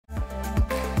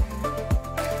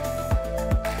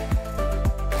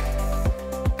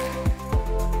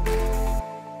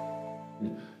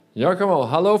Giacomo,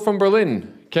 hello from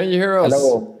Berlin. Can you hear us?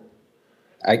 Hello.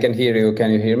 I can hear you. Can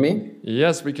you hear me?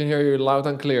 Yes, we can hear you loud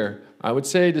and clear. I would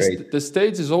say Great. the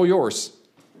stage is all yours.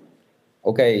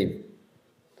 Okay.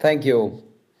 Thank you.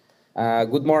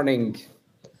 Good morning.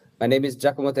 My name is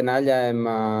Giacomo Tenaglia. I'm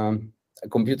a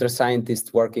computer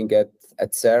scientist working at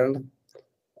CERN.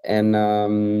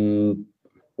 And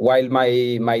while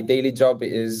my daily job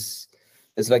is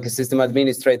like a system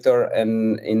administrator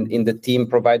and in the team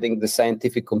providing the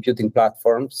scientific computing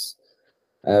platforms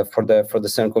for the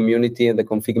CERN community and the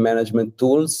config management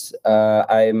tools,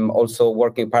 I'm also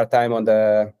working part-time at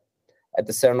the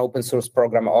CERN open source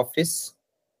program office.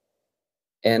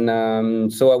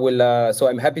 And so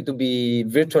I'm happy to be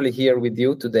virtually here with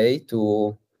you today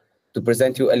to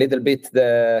present you a little bit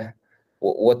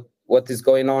what is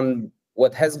going on,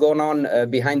 what has gone on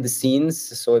behind the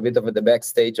scenes. So a bit of the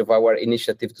backstage of our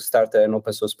initiative to start an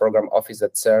open source program office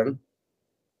at CERN,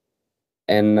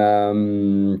 and a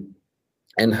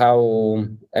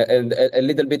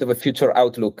little bit of a future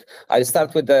outlook. I'll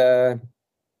start with a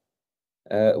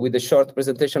short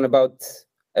presentation about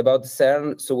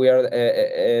CERN. So we are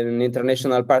an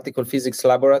international particle physics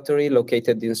laboratory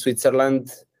located in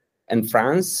Switzerland and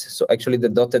France. So actually the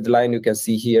dotted line you can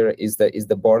see here is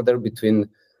the border between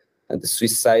the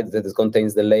Swiss side that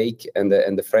contains the lake and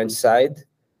the French side.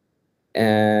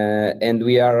 And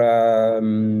we've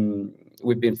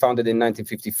been founded in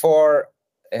 1954,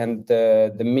 and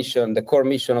the core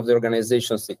mission of the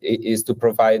organization is to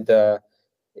provide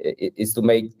is to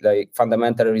make like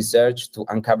fundamental research to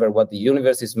uncover what the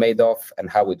universe is made of and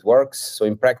how it works. So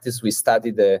in practice, we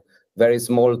study the very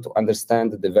small to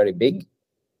understand the very big.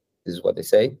 This is what they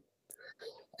say.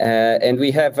 And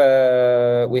we have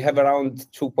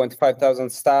around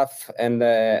 2,500 staff and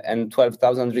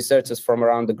 12,000 researchers from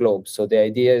around the globe. So the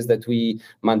idea is that we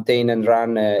maintain and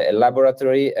run a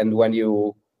laboratory, and when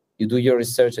you do your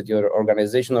research at your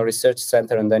organizational research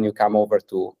center, and then you come over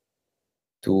to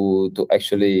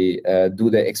actually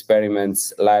do the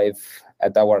experiments live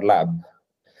at our lab.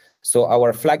 So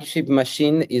our flagship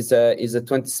machine is a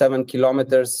 27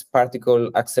 kilometers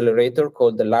particle accelerator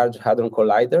called the Large Hadron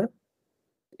Collider.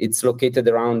 It's located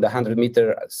around 100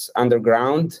 meters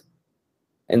underground,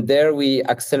 and there we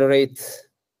accelerate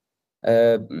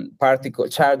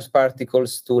charged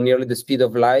particles to nearly the speed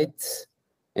of light,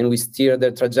 and we steer their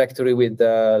trajectory with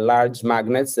large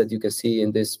magnets that you can see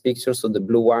in this picture. So the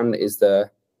blue one is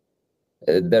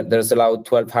there's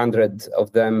about 1,200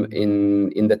 of them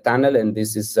in the tunnel, and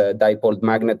this is a dipole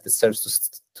magnet that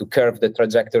serves to curve the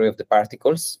trajectory of the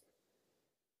particles.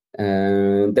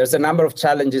 There's a number of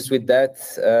challenges with that,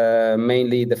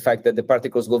 mainly the fact that the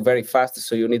particles go very fast,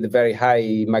 so you need a very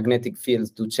high magnetic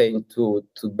field to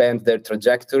bend their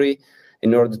trajectory.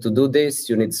 In order to do this,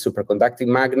 you need superconducting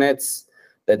magnets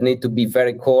that need to be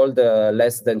very cold,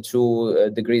 less than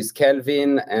 2 degrees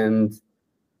Kelvin, and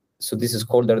so this is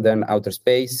colder than outer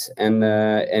space. And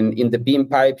in the beam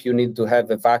pipe, you need to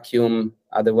have a vacuum,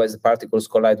 otherwise the particles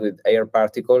collide with air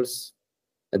particles.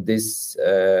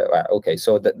 Okay,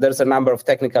 so there's a number of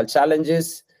technical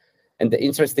challenges, and the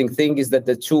interesting thing is that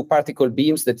the 2 particle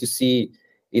beams that you see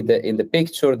in the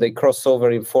picture, they cross over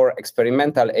in 4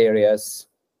 experimental areas,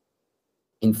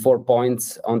 in 4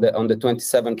 points on the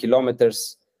 27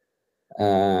 kilometers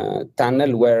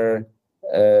tunnel, where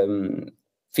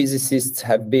physicists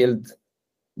have built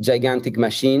gigantic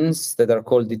machines that are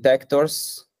called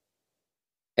detectors.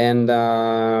 And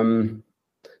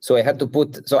so I had to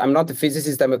put, so I'm not a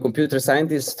physicist, I'm a computer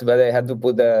scientist, but I had to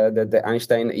put the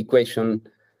Einstein equation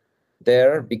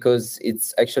there because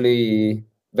it's actually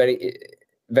very,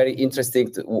 very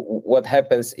interesting what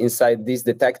happens inside these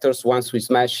detectors once we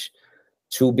smash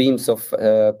 2 beams of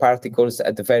particles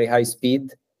at a very high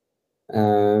speed.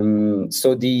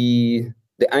 So the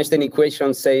Einstein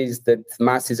equation says that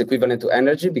mass is equivalent to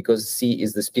energy because c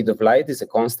is the speed of light, is a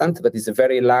constant, but it's a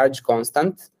very large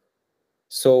constant.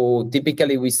 So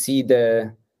typically we see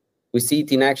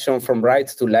it in action from right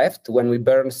to left. When we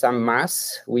burn some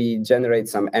mass, we generate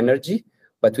some energy,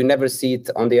 but we never see it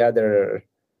on the other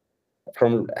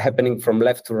happening from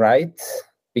left to right,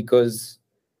 because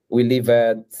we live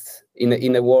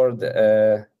in a world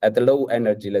at a low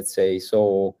energy, let's say.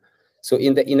 So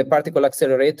in a particle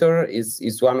accelerator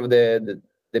is one of the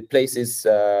places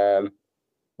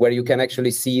where you can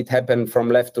actually see it happen from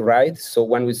left to right. So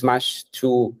when we smash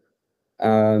 2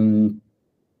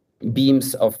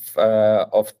 beams of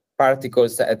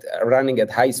particles running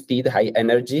at high speed, high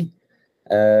energy,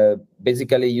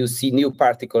 basically you see new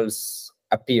particles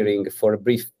appearing for a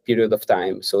brief period of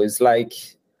time. So it's like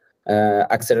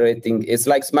accelerating. It's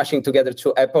like smashing together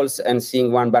two apples and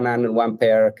seeing one banana and one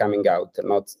pear coming out,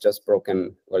 not just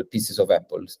broken, well, pieces of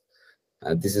apples.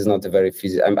 This is not a very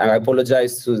I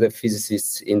apologize to the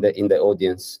physicists in the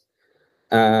audience.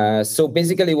 So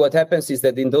basically what happens is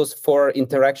that in those 4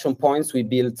 interaction points, we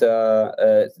built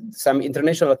some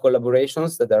international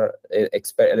collaborations that are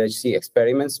LHC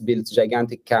experiments, built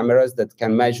gigantic cameras that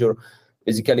can measure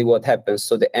basically what happens.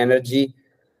 So the energy,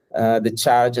 the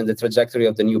charge, and the trajectory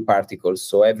of the new particles.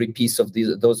 So every piece of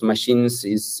those machines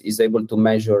is able to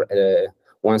measure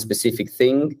one specific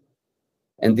thing.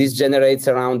 And this generates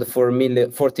around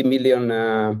 40 million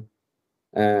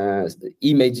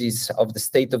images of the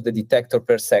state of the detector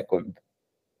per second.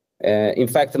 In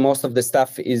fact, most of the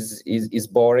stuff is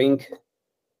boring,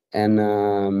 and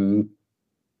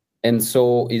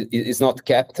so it's not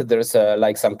kept. There's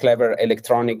like some clever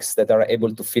electronics that are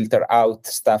able to filter out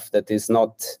stuff that is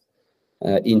not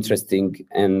interesting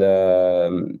and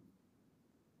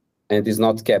is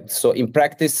not kept. So in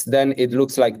practice, then it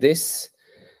looks like this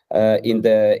in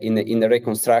the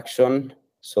reconstruction.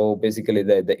 So basically,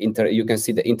 you can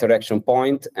see the interaction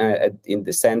point in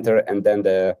the center, and then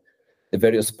the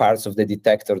various parts of the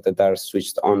detector that are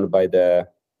switched on by the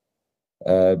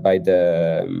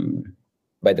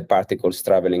particles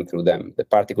traveling through them. The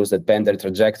particles that bend their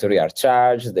trajectory are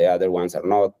charged; the other ones are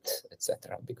not,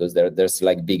 etc. Because there's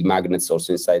like big magnets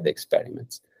also inside the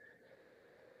experiments.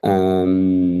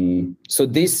 So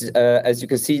this, as you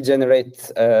can see,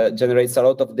 generates a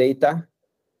lot of data.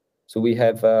 So we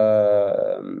have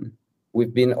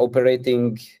we've been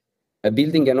operating,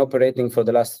 building and operating for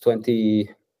the last 20+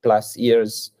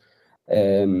 years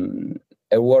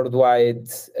a worldwide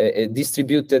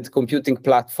distributed computing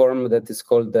platform that is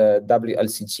called the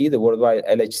WLCG, the Worldwide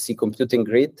LHC Computing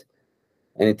Grid,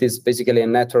 and it is basically a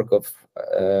network of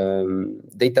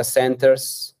data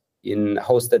centers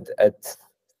hosted at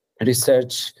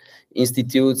research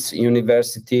institutes,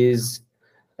 universities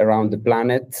around the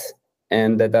planet,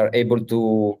 and that are able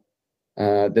to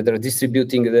that are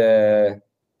distributing the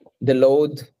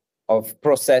load of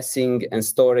processing and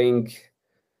storing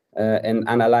and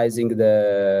analyzing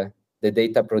the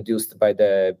data produced by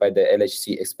the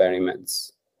LHC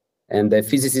experiments. And the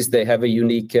physicists, they have a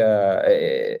unique,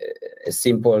 a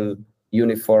simple,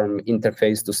 uniform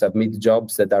interface to submit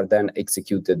jobs that are then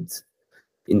executed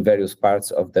in various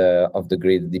parts of the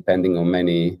grid, depending on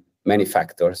many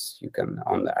factors. You can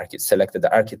select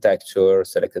the architecture,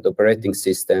 select the operating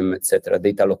system, etc.,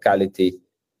 data locality,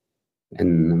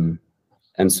 and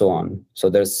so on. So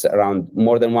there's around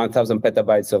more than 1,000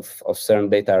 petabytes of CERN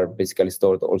data are basically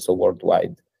stored also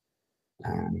worldwide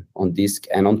on disk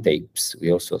and on tapes.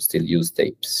 We also still use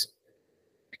tapes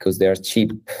because they are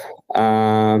cheap.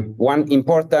 One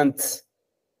important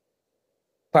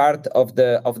part of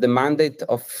the mandate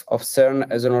of CERN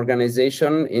as an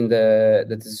organization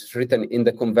that is written in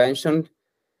the convention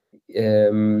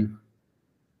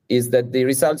is that the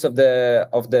results of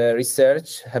the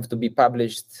research have to be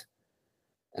published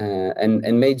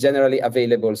and made generally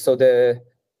available. So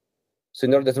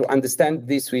in order to understand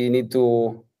this, we need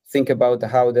to think about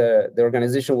how the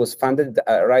organization was funded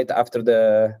right after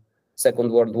the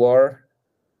Second World War,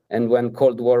 and when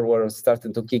Cold War was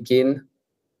starting to kick in.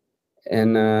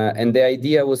 And the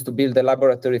idea was to build a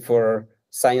laboratory for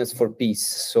science for peace.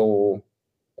 So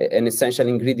an essential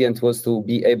ingredient was to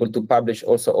be able to publish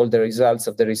also all the results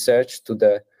of the research to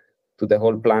the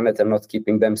whole planet and not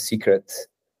keeping them secret.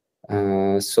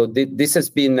 So this has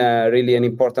been really an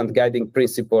important guiding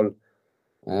principle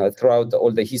throughout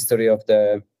all the history of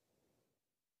the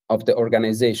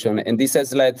organization. And this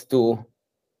has led to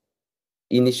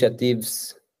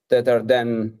initiatives that are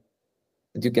then,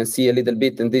 that you can see a little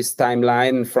bit in this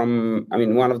timeline from, I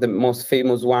mean, one of the most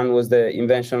famous one was the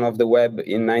invention of the web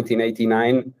in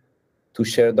 1989 to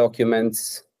share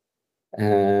documents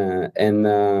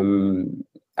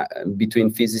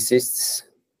between physicists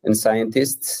and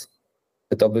scientists.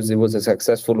 That obviously was a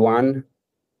successful one.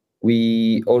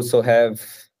 We also have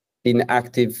been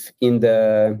active in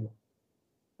the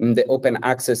open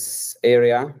access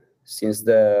area since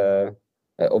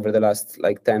over the last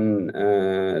like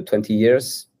 10, 20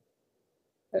 years,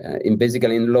 in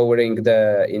lowering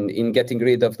in getting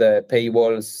rid of the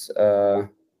paywalls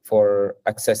for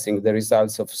accessing the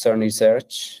results of CERN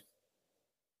research.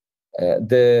 On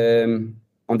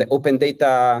the open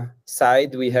data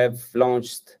side, we have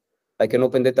launched like an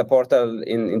open data portal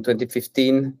in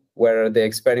 2015, where the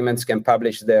experiments can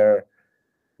publish their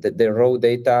raw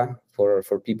data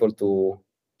for people to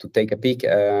take a peek,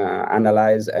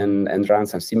 analyze and run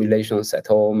some simulations at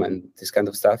home and this kind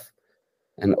of stuff.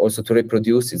 And also to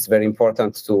reproduce, it's very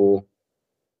important to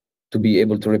to be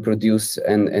able to reproduce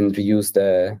and reuse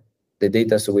the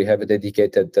data. So we have a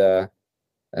dedicated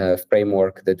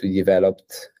framework that we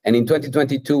developed. And in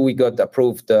 2022, we got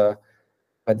approved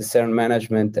by the CERN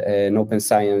management an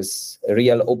a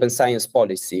real open science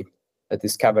policy that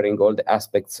is covering all the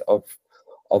aspects of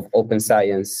open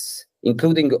science,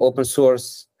 including open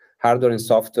source hardware and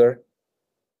software.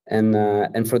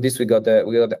 And for this, we got the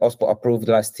OSPO approved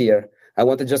last year. I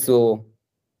wanted just to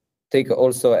take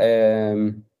also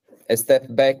a step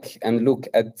back and look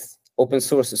at open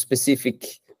source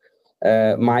specific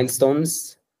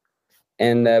milestones.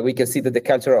 And we can see that the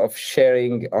culture of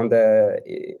sharing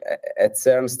at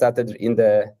CERN started in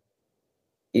the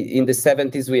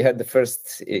 70s. We had the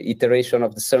first iteration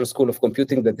of the CERN School of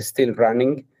Computing that is still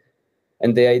running.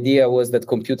 And the idea was that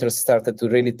computers started to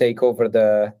really take over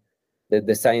the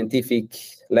scientific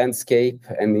landscape,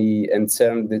 and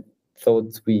CERN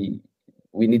thought we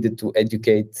needed to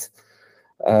educate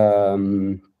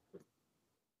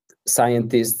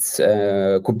scientists,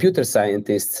 computer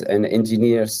scientists, and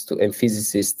engineers and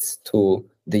physicists to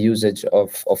the usage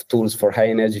of tools for high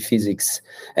energy physics.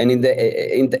 And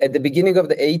at the beginning of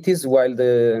the 80s, while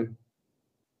the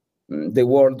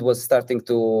world was starting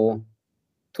to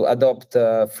adopt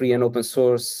free and open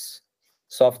source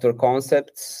software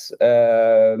concepts,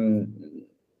 CERN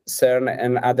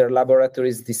and other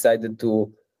laboratories decided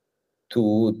to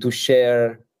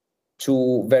share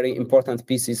two very important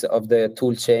pieces of the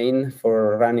tool chain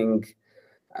for running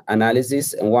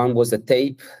analysis. And one was a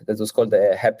tape that was called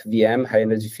the HEP VM, High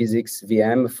Energy Physics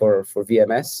VM for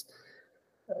VMS,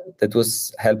 that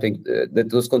was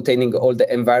containing all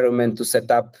the environment to set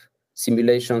up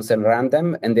simulations and run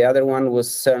them. And the other one was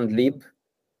CERN-lib,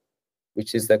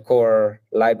 which is the core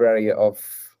library of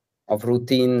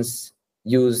routines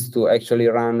used to actually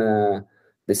run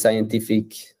the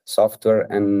scientific software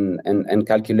and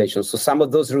calculations. So some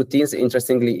of those routines,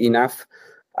 interestingly enough,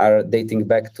 are dating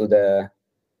back to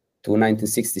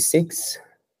 1966,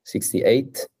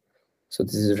 68. So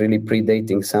this is really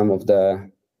predating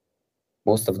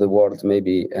most of the world,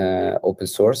 maybe open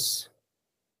source.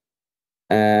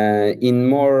 In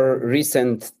more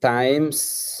recent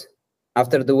times,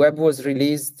 after the web was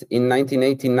released in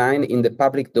 1989 in the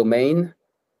public domain,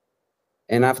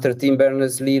 and after Tim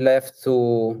Berners-Lee left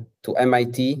to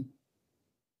MIT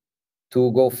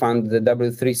to go fund the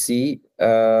W3C,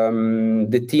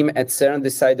 the team at CERN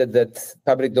decided that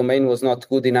public domain was not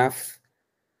good enough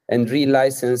and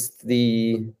relicensed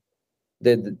the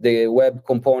web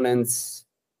components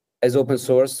as open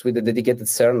source with a dedicated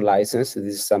CERN license.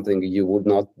 This is something you would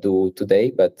not do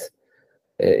today, but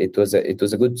it was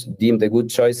deemed a good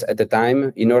choice at the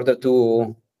time in order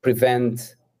to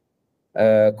prevent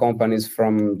companies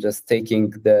from just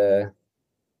taking the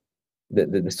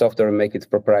software and make it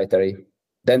proprietary.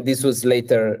 Then this was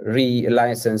later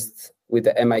re-licensed with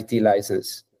the MIT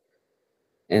license.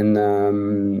 And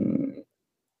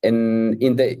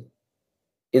in the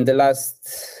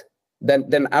last,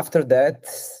 then after that,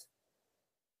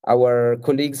 our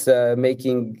colleagues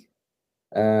making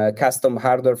custom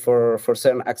hardware for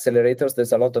CERN accelerators.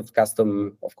 There's a lot of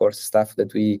custom, of course, stuff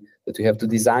that we have to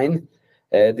design.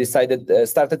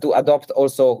 Started to adopt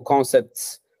also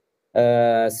concepts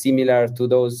similar to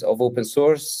those of open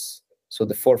source. So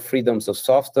the 4 freedoms of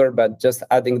software, but just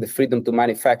adding the freedom to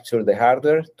manufacture the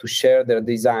hardware, to share their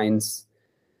designs.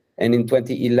 And in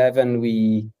 2011,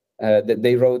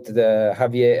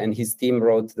 Javier and his team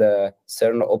wrote the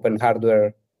CERN Open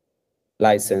Hardware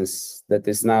license that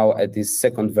is now at its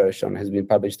second version, has been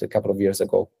published a couple of years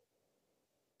ago.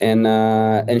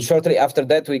 And shortly after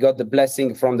that, we got the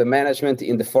blessing from the management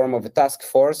in the form of a task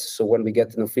force. So when we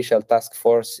get an official task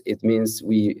force, it means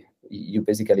you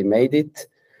basically made it.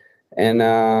 And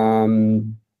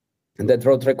that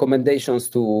wrote recommendations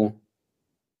to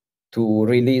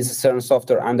release CERN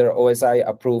software under OSI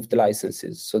approved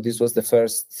licenses. So this was the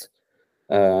first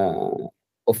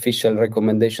official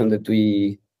recommendation that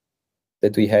we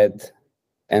had.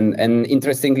 And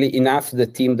interestingly enough, the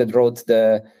team that wrote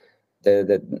the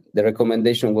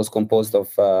recommendation was composed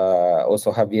of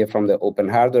also Javier from the Open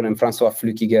Hardware and Francois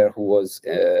Flückiger, who was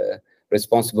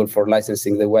responsible for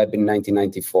licensing the web in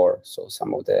 1994. So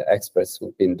some of the experts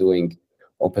who've been doing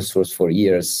open source for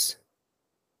years.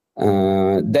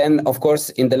 Then, of course,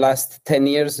 in the last 10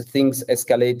 years, things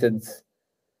escalated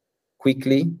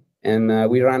quickly. And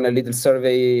we ran a little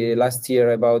survey last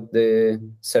year about the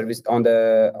service on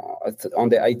the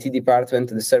IT department.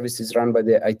 The service is run by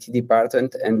the IT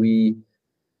department, and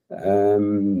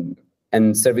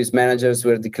and service managers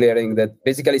were declaring that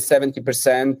basically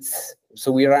 70%.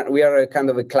 So we are a kind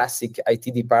of a classic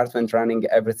IT department running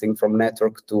everything from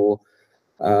network to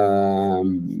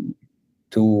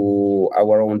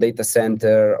our own data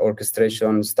center,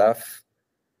 orchestration stuff,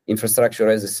 infrastructure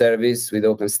as a service with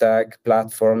OpenStack,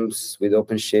 platforms with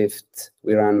OpenShift.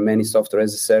 We run many software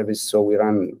as a service, so we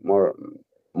run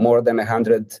more than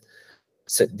 100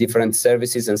 different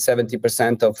services, and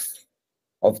 70%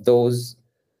 of those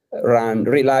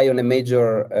rely on a major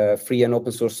free and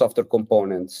open source software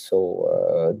component.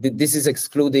 So this is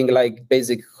excluding like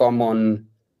basic common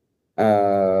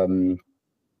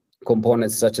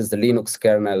components such as the Linux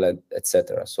kernel,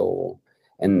 etc. So,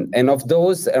 and of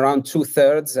those, around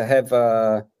 2/3 have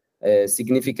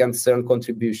significant CERN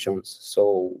contributions. So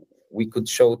we could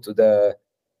show to the,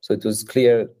 so it was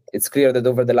clear, it's clear that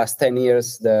over the last 10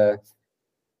 years, the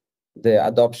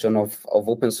adoption of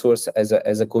open source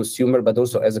as a consumer, but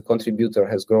also as a contributor,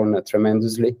 has grown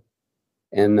tremendously.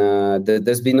 And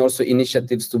there's been also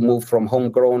initiatives to move from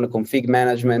homegrown config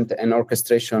management and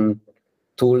orchestration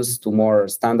tools to more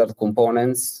standard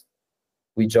components.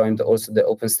 We joined also the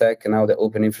OpenStack and now the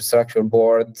Open Infrastructure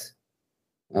Board.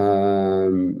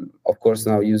 Of course,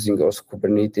 now using also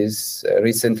Kubernetes.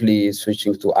 Recently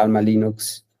switching to Alma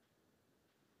Linux.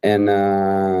 And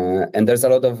there's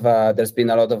been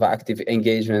a lot of active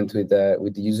engagement with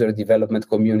the user development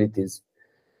communities.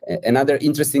 Another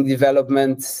interesting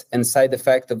development and side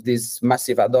effect of this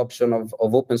massive adoption of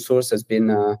open source has been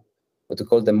what we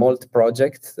call the MOLT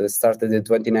project that started in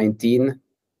 2019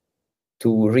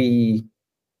 to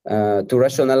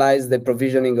rationalize the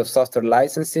provisioning of software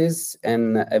licenses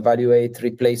and evaluate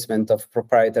replacement of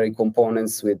proprietary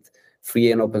components with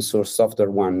free and open source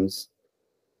software ones.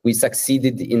 We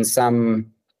succeeded in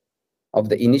some of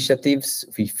the initiatives.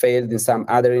 We failed in some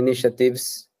other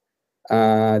initiatives.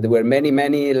 There were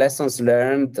many lessons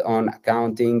learned on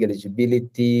accounting,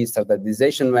 eligibility,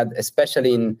 standardization, but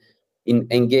especially in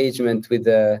engagement with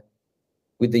the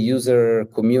user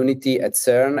community at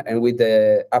CERN and with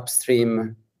the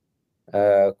upstream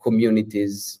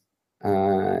communities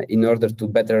in order to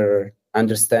better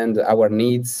understand our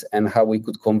needs and how we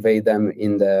could convey them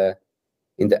in the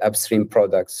upstream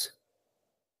products.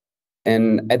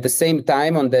 And at the same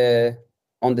time, on the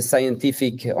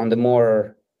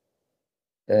more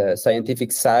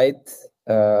scientific side,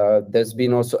 there's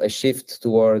been also a shift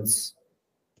towards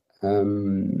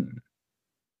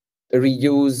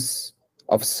reuse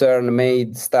of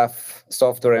CERN-made stuff,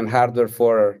 software and hardware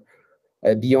for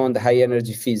beyond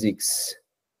high-energy physics.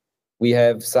 We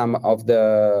have some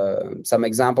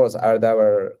examples are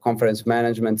our conference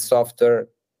management software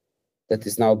that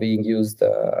is now being used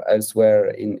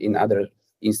elsewhere in other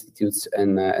institutes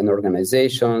and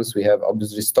organizations. We have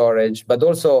obviously storage, but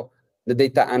also the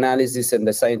data analysis and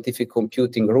the scientific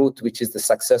computing route, which is the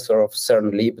successor of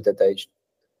CERN-Lib that I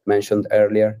mentioned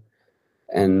earlier,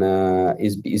 and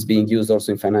is being used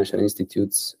also in financial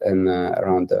institutes and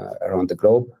around the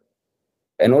globe.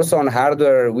 And also on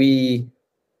hardware, we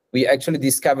actually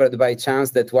discovered by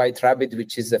chance that White Rabbit,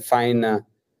 which is a fine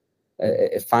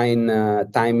fine-tune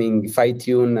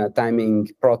timing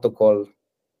protocol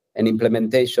and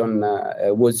implementation,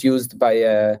 was used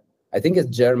by I think a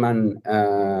German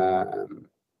a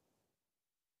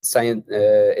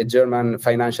German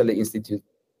financial institute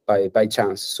by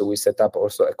chance. So we set up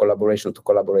also a collaboration to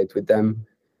collaborate with them,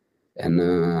 and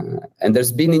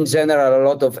there's been in general a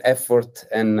lot of effort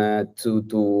and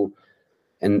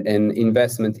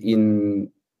investment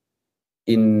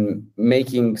in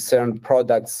making certain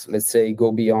products, let's say,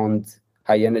 go beyond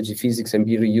high energy physics and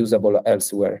be reusable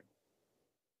elsewhere.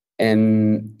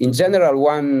 And in general,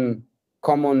 one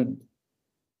common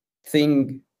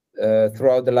thing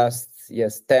throughout the last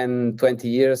 10, 20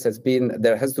 years has been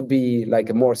there has to be like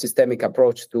a more systemic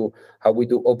approach to how we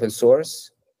do open source.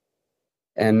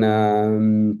 And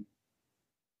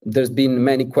there's been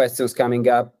many questions coming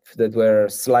up that were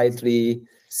slightly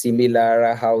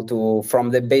similar, how to,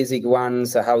 from the basic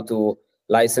ones, how to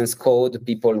license code.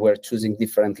 People were choosing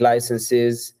different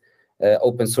licenses,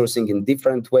 open sourcing in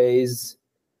different ways.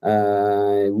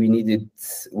 We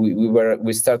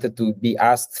started to be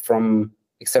asked from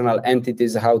external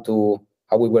entities how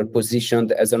we were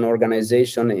positioned as an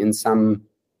organization in some,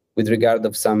 with regard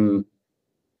of some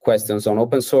questions on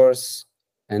open source,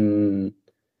 and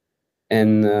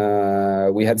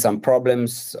we had some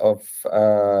problems of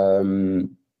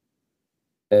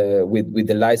with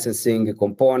the licensing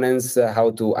components, how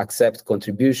to accept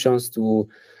contributions to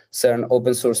certain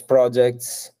open source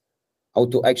projects, how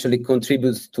to actually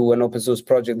contribute to an open source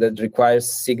project that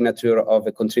requires signature of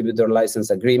a contributor license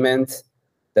agreement.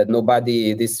 That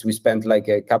we spent like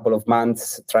a couple of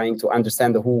months trying to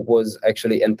understand who was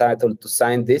actually entitled to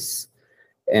sign this,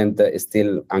 and it's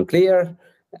still unclear.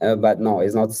 But no,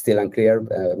 it's not still unclear.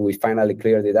 We finally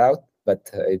cleared it out,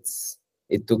 but it's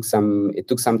it took some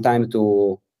time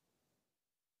to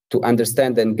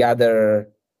understand and gather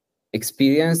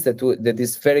experience that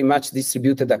is very much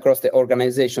distributed across the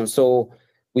organization. So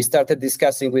we started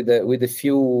discussing with a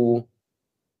few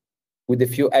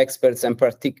experts and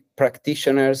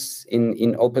practitioners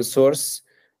in open source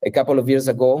a couple of years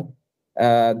ago,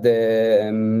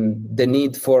 the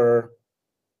need for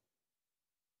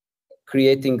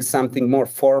creating something more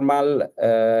formal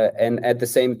and at the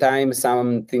same time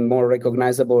something more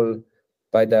recognizable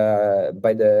by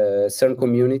the CERN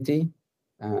community,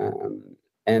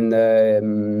 and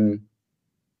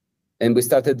we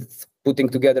started putting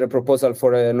together a proposal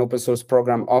for an open source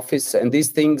program office. And these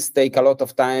things take a lot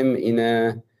of time in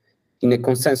a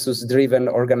consensus-driven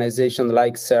organization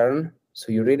like CERN.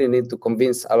 So you really need to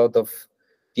convince a lot of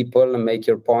people and make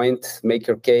your point, make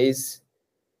your case,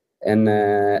 and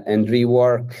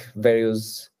rework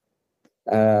various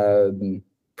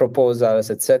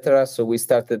proposals, etc. So we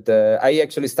started. I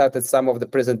actually started some of the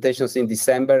presentations in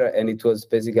December, and it was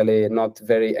basically not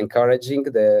very encouraging.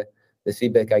 The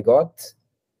feedback I got.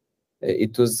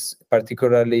 It was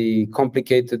particularly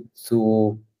complicated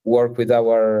to work with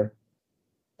our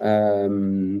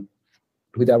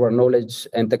knowledge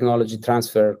and technology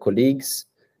transfer colleagues,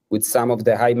 with some of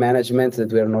the high management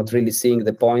that we are not really seeing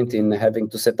the point in having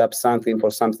to set up something for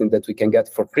something that we can get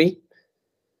for free.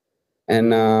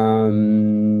 And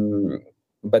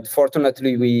but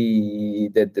fortunately,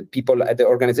 the people at the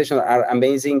organization are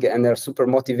amazing and they're super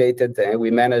motivated, and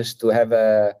we managed to have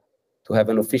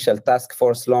an official task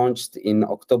force launched in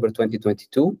October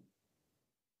 2022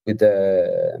 with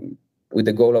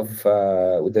the goal of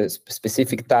with a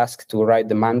specific task to write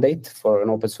the mandate for an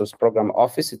open source program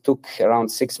office. It took around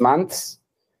 6 months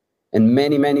and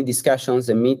many discussions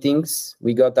and meetings.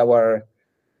 We got a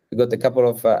couple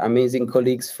of amazing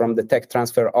colleagues from the tech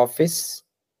transfer office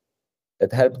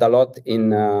that helped a lot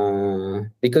in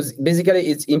because basically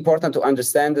it's important to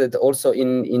understand that also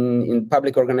in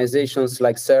public organizations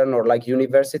like CERN or like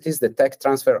universities, the tech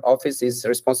transfer office is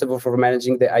responsible for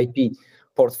managing the IP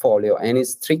portfolio, and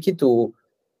it's tricky to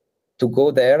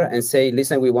go there and say,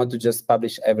 listen, we want to just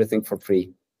publish everything for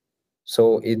free.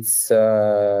 So it's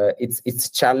a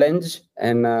challenge,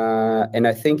 and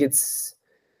I think it's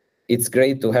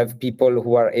great to have people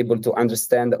who are able to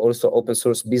understand also open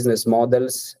source business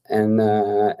models and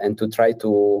to try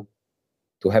to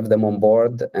have them on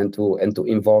board and to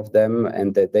involve them,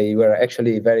 and that they were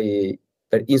actually very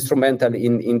instrumental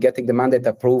in getting the mandate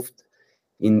approved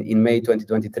in May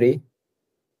 2023.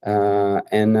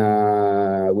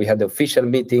 We had the official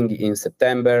meeting in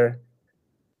September.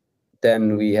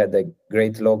 Then we had a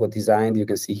great logo designed. You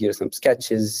can see here some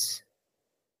sketches,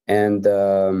 and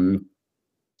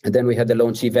then we had the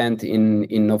launch event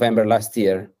in November last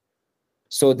year.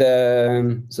 So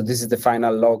this is the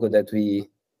final logo that we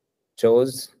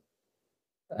chose,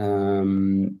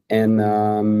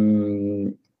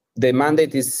 the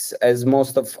mandate is, as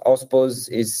most of OSPOs,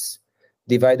 is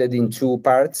divided in 2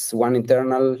 parts, one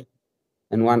internal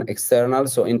and one external.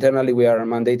 So internally, we are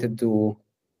mandated to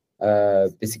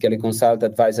basically consult,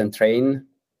 advise, and train,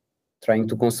 trying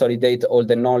to consolidate all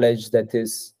the knowledge that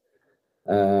is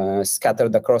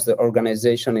scattered across the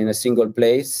organization in a single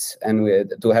place, and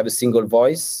to have a single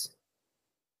voice,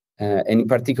 and in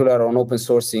particular on open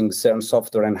sourcing CERN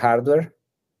software and hardware.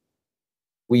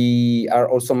 We are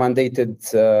also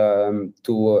mandated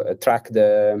to track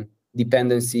the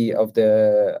dependency of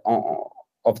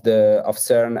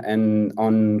CERN and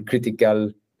on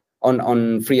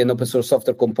free and open source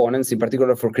software components, in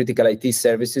particular for critical IT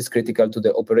services critical to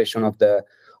the operation of the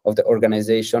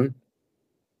organization.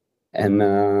 And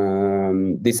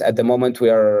this, at the moment, we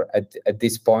are at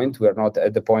this point. We are not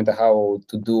at the point of how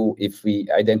to do if we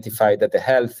identify that the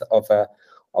health of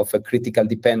a critical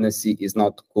dependency is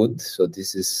not good. So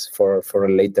this is for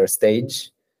a later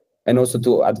stage, and also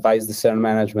to advise the CERN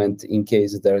management in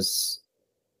case there's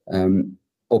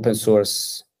open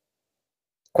source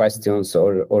questions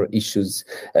or issues.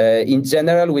 In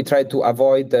general, we try to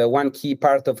avoid one key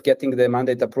part of getting the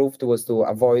mandate approved was to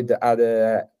avoid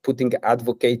putting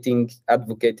advocating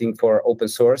for open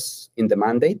source in the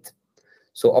mandate.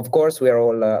 So of course we are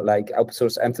all like open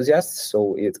source enthusiasts,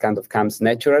 so it kind of comes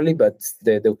naturally, but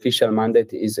the official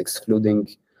mandate is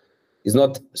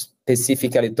not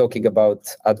specifically talking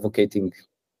about advocating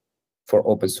for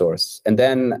open source. And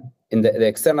then in the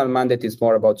external mandate is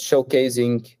more about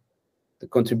showcasing the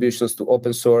contributions to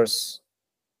open source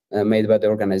made by the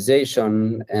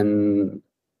organization, and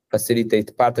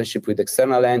facilitate partnership with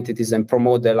external entities and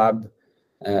promote the lab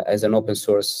as an open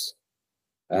source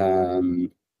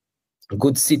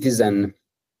good citizen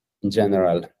in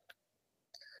general.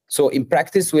 So in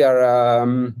practice, we're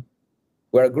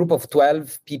a group of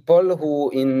 12 people who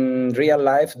in real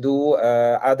life do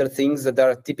other things that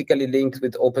are typically linked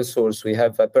with open source. We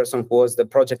have a person who was the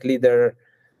project leader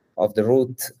of the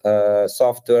root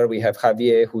software. We have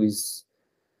Javier, who is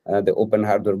the open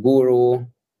hardware guru.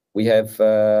 We have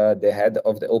the head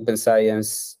of the open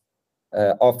science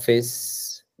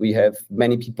office. We have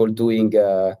many people doing,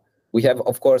 we have,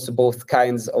 of course, both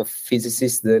kinds of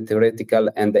physicists, the theoretical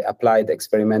and the applied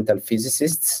experimental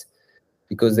physicists,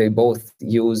 because they both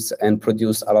use and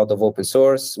produce a lot of open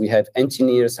source. We have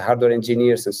engineers, hardware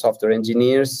engineers and software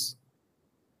engineers.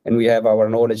 And we have our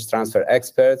knowledge transfer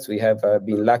experts. We have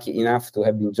been lucky enough to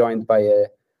have been joined by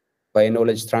a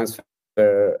knowledge transfer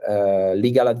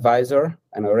legal advisor.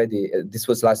 And already, this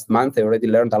was last month, I already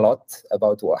learned a lot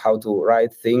about how to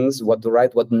write things, what to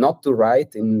write, what not to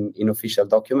write in official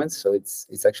documents. So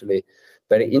it's actually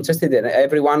very interesting. And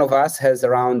every one of us has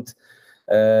around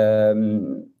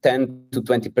 10 to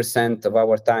 20% of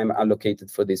our time allocated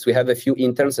for this. We have a few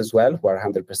interns as well who are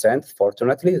 100%,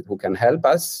 fortunately, who can help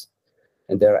us.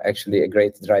 And they're actually a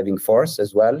great driving force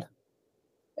as well.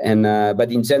 And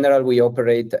but in general, we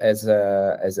operate as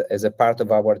a part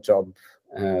of our job.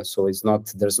 So it's not,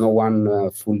 there's no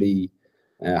one fully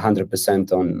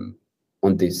 100%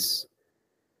 on this.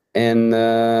 And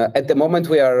at the moment,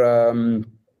 we're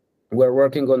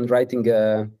working on writing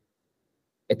a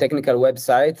technical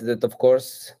website that, of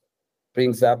course,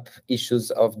 brings up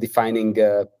issues of defining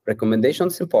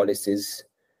recommendations and policies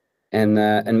and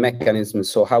mechanisms.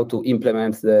 So how to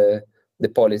implement the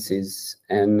policies.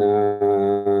 And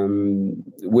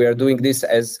we are doing this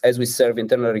as we serve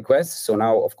internal requests. So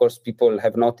now, of course, people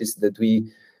have noticed that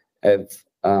we have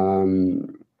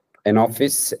an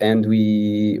office, and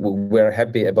we're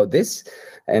happy about this.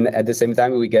 And at the same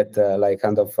time, we get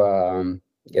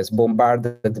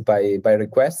bombarded by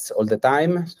requests all the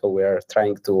time. So we're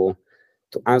trying to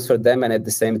answer them, and at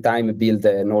the same time build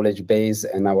a knowledge base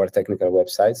and our technical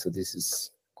website. So this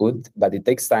is good, but it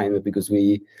takes time because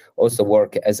we also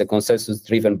work as a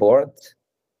consensus-driven board,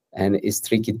 and it's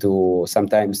tricky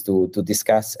sometimes to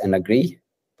discuss and agree,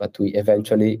 but we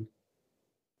eventually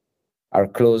are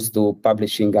close to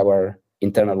publishing our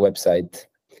internal website.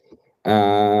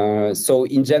 So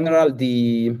in general,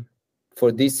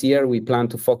 for this year, we plan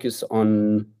to focus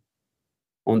on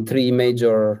three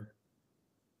major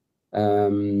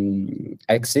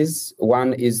axes.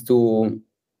 One is to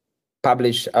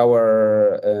publish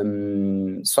our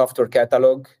software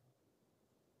catalog.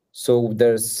 So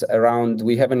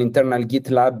we have an internal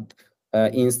GitLab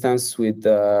instance with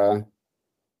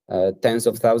tens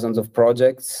of thousands of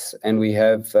projects, and we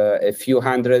have a few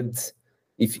hundred.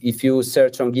 If you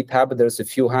search on GitHub, there's a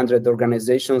few hundred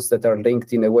organizations that are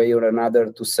linked in a way or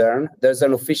another to CERN. There's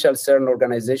an official CERN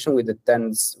organization with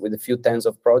a few tens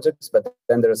of projects, but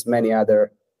then there's many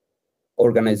other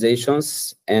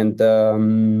organizations. And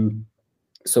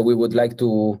so we would like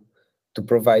to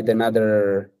provide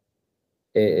another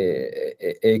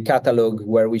a catalog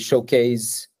where we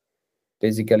showcase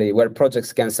basically where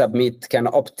projects can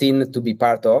opt in to be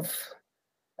part of,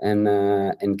 and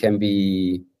can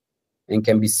be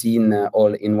seen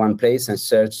all in one place and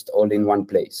searched all in one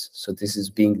place. So this is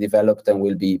being developed and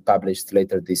will be published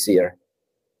later this year,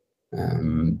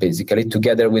 basically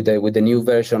together with the new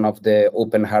version of the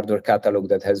open hardware catalog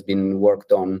that has been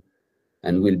worked on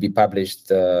and will be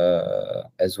published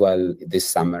as well this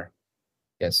summer.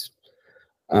 Yes.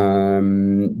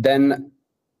 Then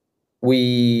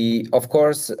we, of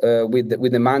course, with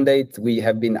the mandate, we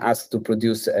have been asked to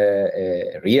produce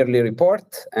a yearly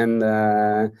report, and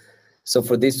so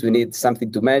for this we need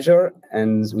something to measure,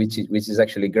 and which is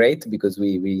actually great because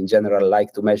we in general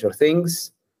like to measure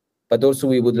things, but also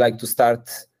we would like to start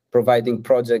providing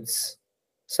projects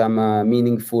some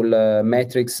meaningful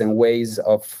metrics and ways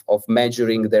of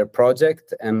measuring their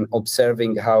project and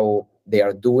observing how they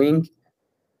are doing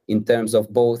in terms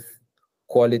of both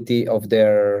quality of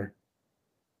their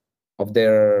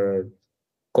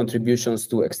contributions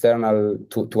to external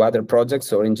to other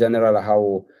projects, or in general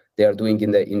how they are doing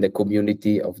in the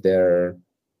community of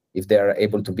if they are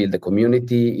able to build a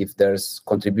community, if there's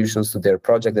contributions to their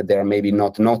project that they are maybe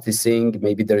not noticing,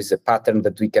 maybe there is a pattern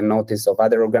that we can notice of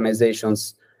other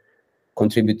organizations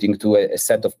contributing to a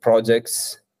set of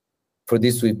projects. For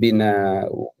this,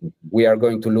 we are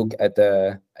going to look at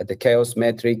the chaos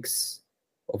metrics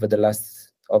over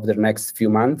the next few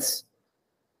months,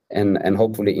 and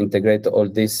hopefully integrate all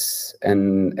this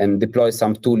and deploy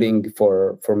some tooling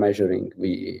for measuring.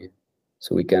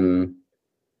 So we can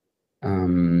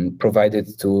provide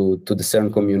it to the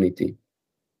CERN community.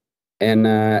 And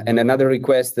another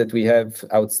request that we have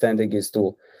outstanding is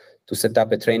to set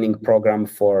up a training program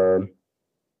for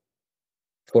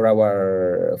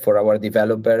our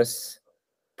developers.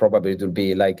 Probably it will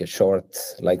be like a short,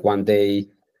 like 1 day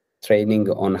training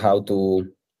on how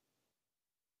to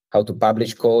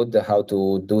publish code, how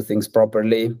to do things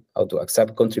properly, how to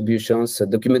accept contributions. So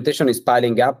documentation is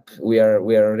piling up. We are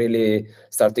really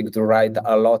starting to write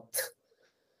a lot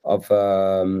of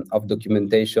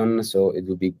documentation. So it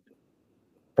will be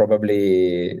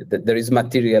probably there is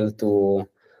material to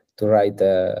write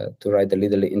a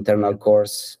little internal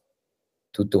course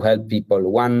to help people.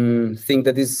 One thing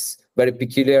that is very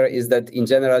peculiar is that in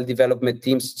general development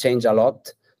teams change a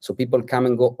lot. So people come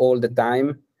and go all the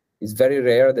time. It's very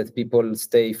rare that people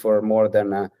stay for more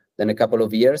than a couple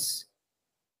of years.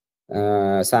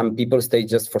 Some people stay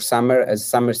just for summer as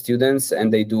summer students,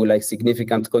 and they do like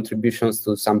significant contributions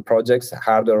to some projects,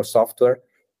 hardware or software.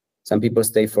 Some people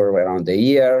stay for around a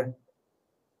year,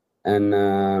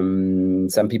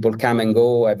 and some people come and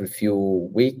go every few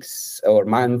weeks or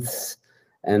months.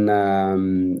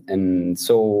 And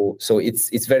so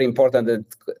it's very important that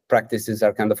practices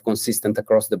are kind of consistent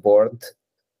across the board.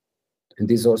 And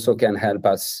this also can help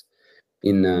us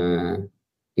in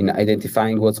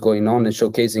identifying what's going on and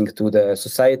showcasing to the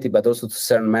society, but also to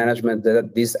CERN management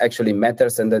that this actually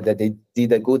matters and that they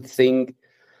did a good thing,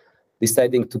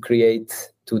 deciding to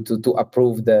create, to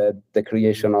approve the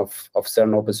creation of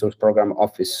CERN open source program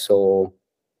office. So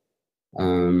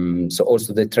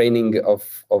also the training of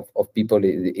people,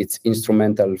 it's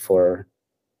instrumental for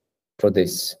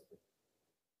this.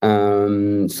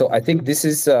 So I think this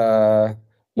is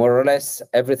more or less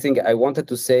everything I wanted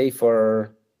to say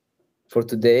for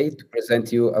today, to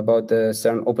present you about the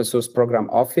CERN Open Source Program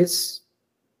Office.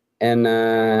 And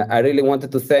I really wanted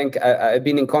to thank, I've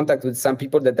been in contact with some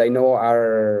people that I know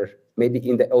are maybe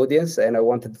in the audience, and I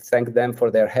wanted to thank them for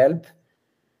their help.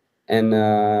 And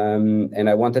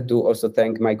I wanted to also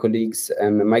thank my colleagues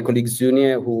and my colleague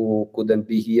Zunie, who couldn't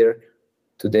be here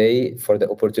today, for the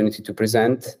opportunity to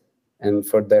present and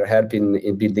for their help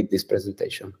in building this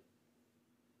presentation.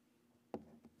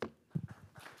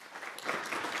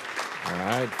 All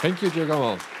right, thank you,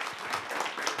 Giacomo.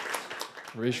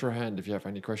 Raise your hand if you have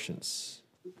any questions.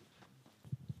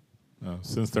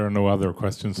 Since there are no other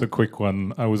questions, a quick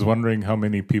one. I was wondering how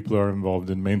many people are involved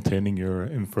in maintaining your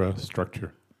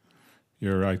infrastructure,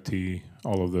 your IT,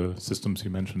 all of the systems you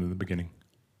mentioned in the beginning.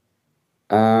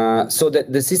 So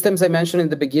the systems I mentioned in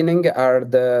the beginning are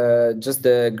just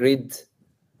the grid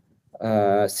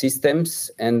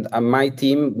systems, and on my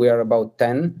team we are about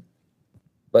 10.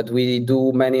 But we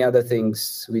do many other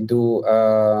things. We do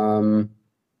of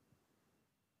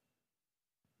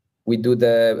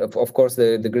course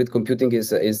the grid computing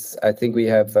is I think we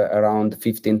have around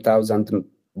 15,000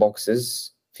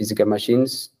 boxes, physical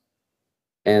machines,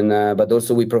 and but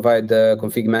also we provide the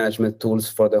config management tools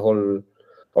for the whole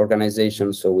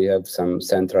organization. So we have some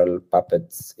central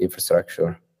Puppet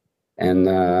infrastructure and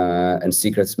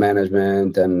secrets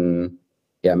management, and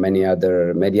yeah, many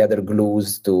other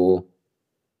glues to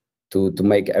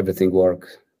make everything work.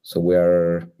 So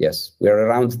we're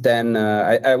around 10.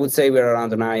 I would say we're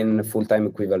around 9 full-time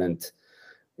equivalent.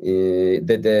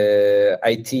 The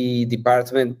IT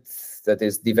department that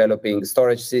is developing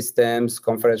storage systems,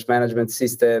 conference management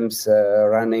systems,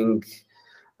 running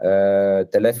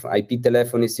IP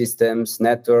telephony systems,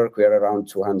 network, we are around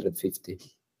 250.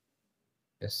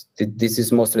 Yes, this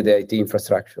is mostly the IT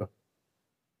infrastructure.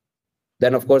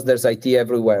 Then, of course, there's IT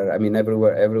everywhere. I mean,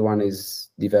 everywhere, everyone is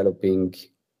developing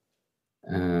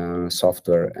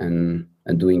software and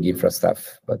doing infra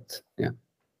stuff. But yeah.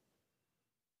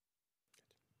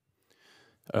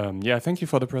 Yeah, thank you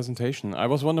for the presentation. I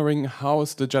was wondering, how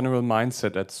is the general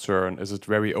mindset at CERN? Is it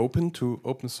very open to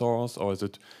open source, or is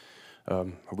it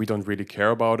we don't really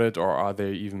care about it, or are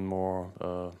they even more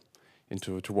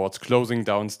towards closing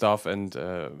down stuff and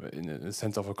in a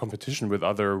sense of a competition with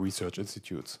other research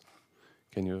institutes?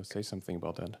 Can you say something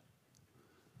about that?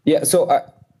 Yeah, so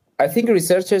I think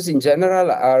researchers in general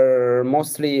are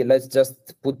mostly, let's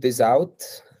just put this out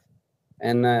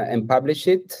and publish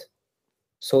it.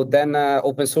 So then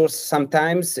open source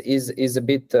sometimes is a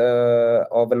bit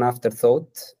of an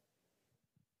afterthought.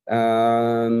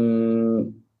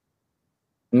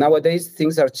 Nowadays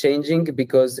things are changing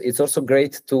because it's also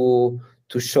great to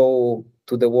show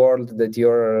to the world that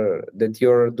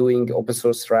you're doing open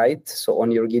source right. So on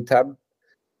your GitHub.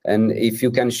 And if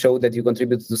you can show that you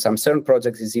contribute to some CERN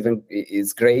projects,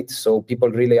 is great. So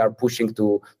people really are pushing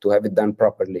to have it done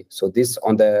properly. So this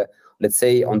on the, let's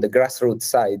say, on the grassroots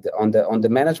side. On the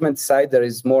management side, there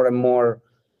is more and more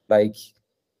like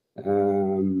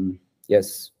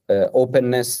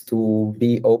openness to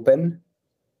be open.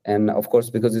 And of course,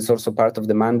 because it's also part of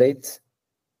the mandate,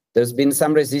 there's been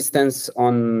some resistance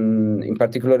in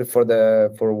particular for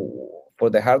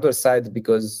the hardware side,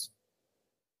 because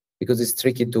it's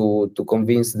tricky to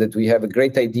convince that we have a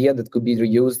great idea that could be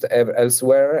reused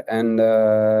elsewhere, and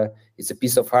it's a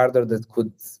piece of hardware that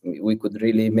we could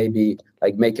really maybe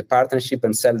like make a partnership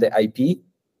and sell the IP.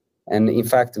 And in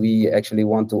fact, we actually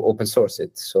want to open source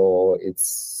it. So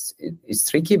it's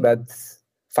tricky, but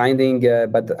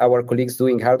but our colleagues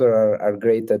doing hardware are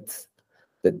great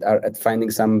at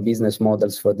finding some business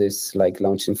models for this, like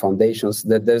launching foundations.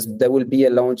 There will be a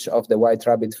launch of the White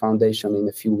Rabbit Foundation in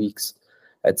a few weeks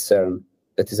at CERN.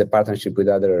 That is a partnership with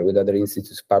other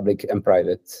institutes, public and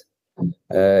private.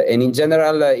 And in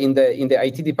general, in the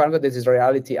IT department, this is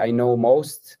reality I know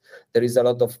most. There is a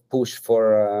lot of push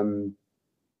for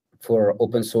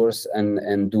open source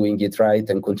and doing it right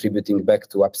and contributing back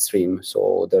to upstream.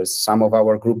 So there's some of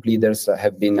our group leaders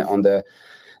have been on the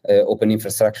Open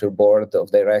Infrastructure Board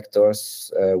of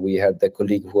Directors. We had the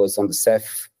colleague who was on the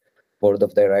CEF Board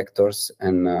of Directors,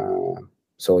 and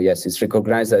so yes, it's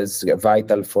recognized as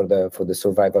vital for the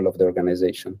survival of the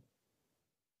organization.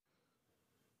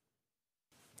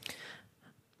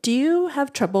 Do you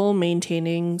have trouble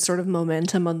maintaining sort of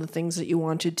momentum on the things that you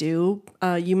want to do?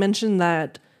 You mentioned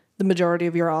that the majority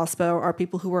of your OSPO are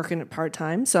people who work in it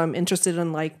part-time. So I'm interested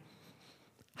in like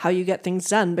how you get things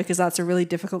done, because that's a really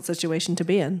difficult situation to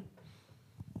be in.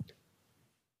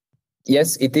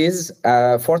 Yes, it is.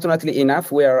 Fortunately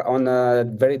enough, we are on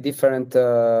very different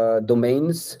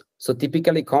domains. So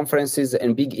typically conferences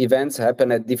and big events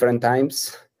happen at different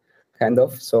times, kind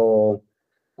of. So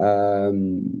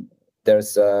and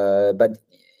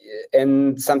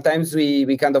sometimes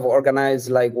we kind of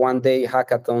organize like one-day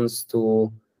hackathons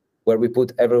where we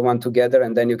put everyone together,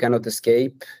 and then you cannot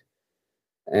escape.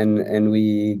 And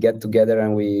we get together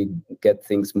and we get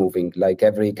things moving. Like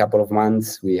every couple of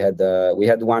months, we had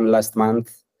one last month.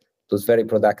 It was very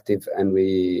productive, and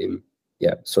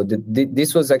so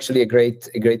this was actually a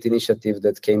great initiative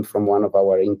that came from one of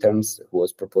our interns who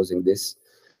was proposing this,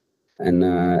 and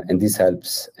this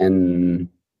helps. And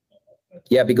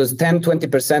yeah, because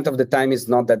 10-20% of the time is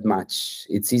not that much.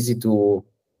 It's easy to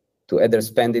either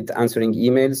spend it answering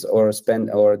emails or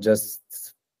just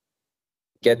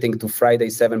getting to Friday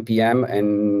 7 p.m.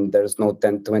 and there's no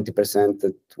 10-20%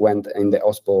 that went in the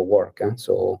OSPO work.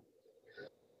 So,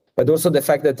 but also the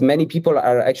fact that many people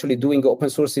are actually doing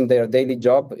open source in their daily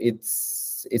job,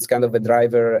 it's kind of a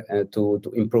driver to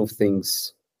improve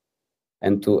things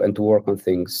and to work on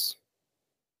things.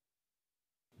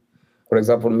 For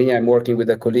example, me, I'm working with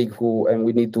a colleague and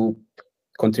we need to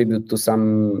contribute to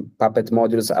some Puppet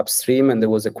modules upstream, and there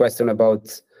was a question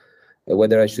about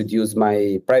whether I should use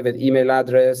my private email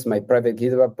address, my private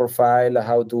GitHub profile,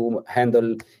 how to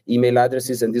handle email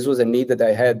addresses, and this was a need that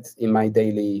I had in my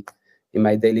daily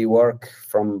work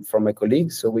from a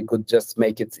colleague, so we could just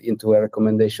make it into a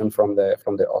recommendation from the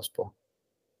OSPO.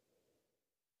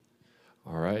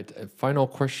 All right, a final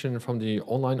question from the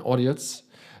online audience.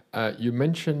 You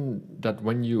mentioned that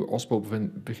when you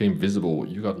OSPO became visible,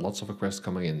 you got lots of requests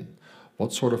coming in.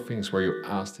 What sort of things were you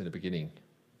asked in the beginning?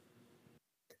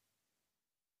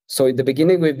 So in the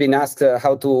beginning, we've been asked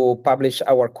how to publish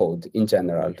our code in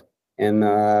general. And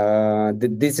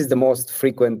this is the most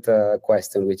frequent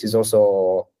question, which is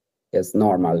also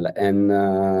normal.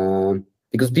 And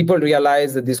because people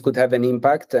realize that this could have an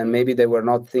impact and maybe they were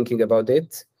not thinking about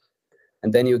it.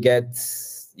 And then you get,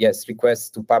 requests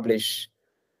to publish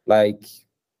like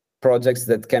projects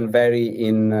that can vary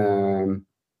in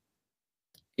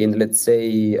let's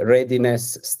say,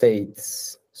 readiness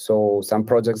states. So some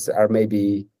projects are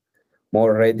maybe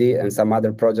more ready, and some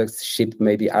other projects ship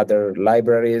maybe other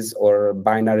libraries or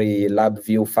binary lab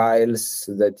view files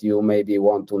that you maybe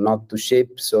want to not to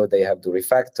ship, so they have to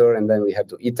refactor, and then we have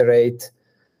to iterate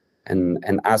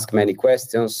and ask many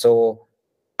questions. So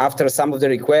after some of the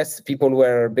requests, people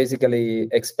were basically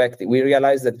expecting, we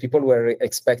realized that people were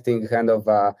expecting kind of,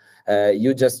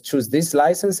 you just choose this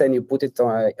license and you put it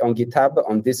on GitHub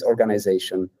on this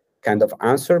organization kind of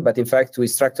answer. But in fact, we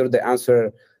structured the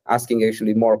answer asking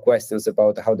actually more questions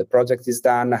about how the project is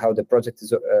done, how the project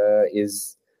is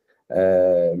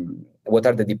what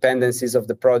are the dependencies of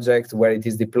the project, where it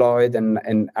is deployed,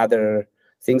 and other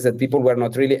things that people were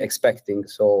not really expecting.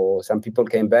 So some people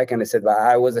came back and they said, well,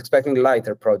 I was expecting a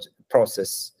lighter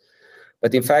process.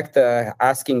 But in fact,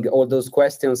 asking all those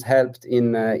questions helped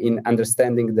in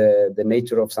understanding the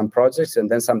nature of some projects. And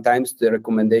then sometimes the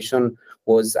recommendation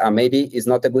was maybe it's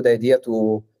not a good idea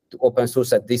to open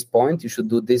source at this point. You should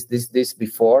do this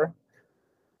before.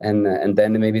 And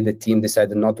then maybe the team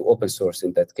decided not to open source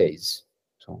in that case.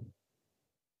 So.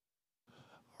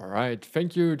 All right.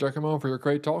 Thank you, Giacomo, for your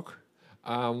great talk.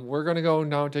 We're going to go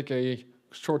now take a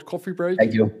short coffee break.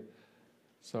 Thank you.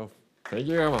 So thank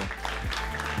you, Giacomo.